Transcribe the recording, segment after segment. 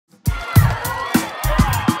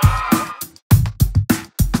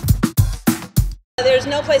There's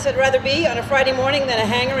no place I'd rather be on a Friday morning than a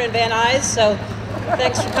hangar in Van Nuys, so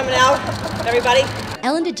thanks for coming out, everybody.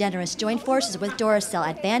 Ellen DeGeneres joined forces with Duracell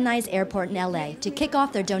at Van Nuys Airport in LA to kick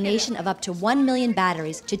off their donation of up to 1 million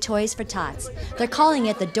batteries to Toys for Tots. They're calling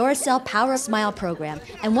it the Duracell Power of Smile program,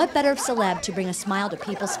 and what better celeb to bring a smile to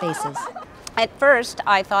people's faces? At first,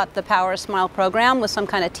 I thought the Power Smile program was some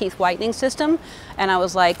kind of teeth whitening system, and I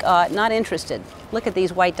was like, not interested. Look at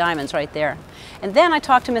these white diamonds right there. And then I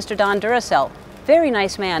talked to Mr. Don Duracell, very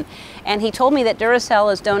nice man, and he told me that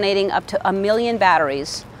Duracell is donating up to 1 million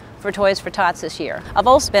batteries for Toys for Tots this year. I've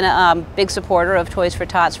also been a big supporter of Toys for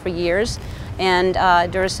Tots for years, and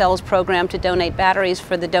Duracell's program to donate batteries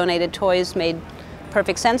for the donated toys made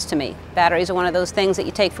perfect sense to me. Batteries are one of those things that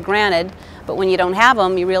you take for granted, but when you don't have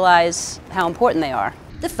them, you realize how important they are.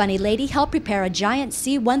 The funny lady helped prepare a giant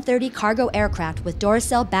C-130 cargo aircraft with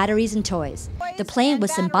Duracell batteries and toys. The plane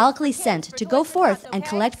was symbolically sent to go forth and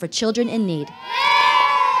collect for children in need.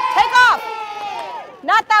 Take off!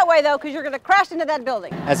 Not that way though, because you're going to crash into that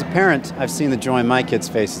building. As a parent, I've seen the joy in my kids'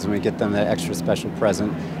 faces when we get them that extra special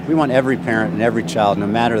present. We want every parent and every child, no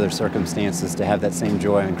matter their circumstances, to have that same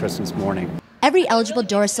joy on Christmas morning. Every eligible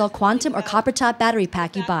Duracell Quantum or Copper Top battery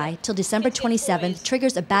pack you buy till December 27th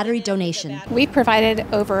triggers a battery donation. We've provided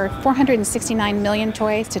over 469 million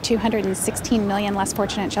toys to 216 million less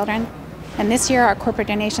fortunate children. And this year our corporate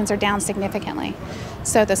donations are down significantly.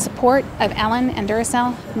 So the support of Ellen and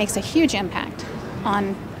Duracell makes a huge impact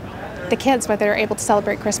on the kids, whether they're able to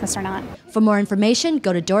celebrate Christmas or not. For more information,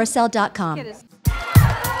 go to Duracell.com.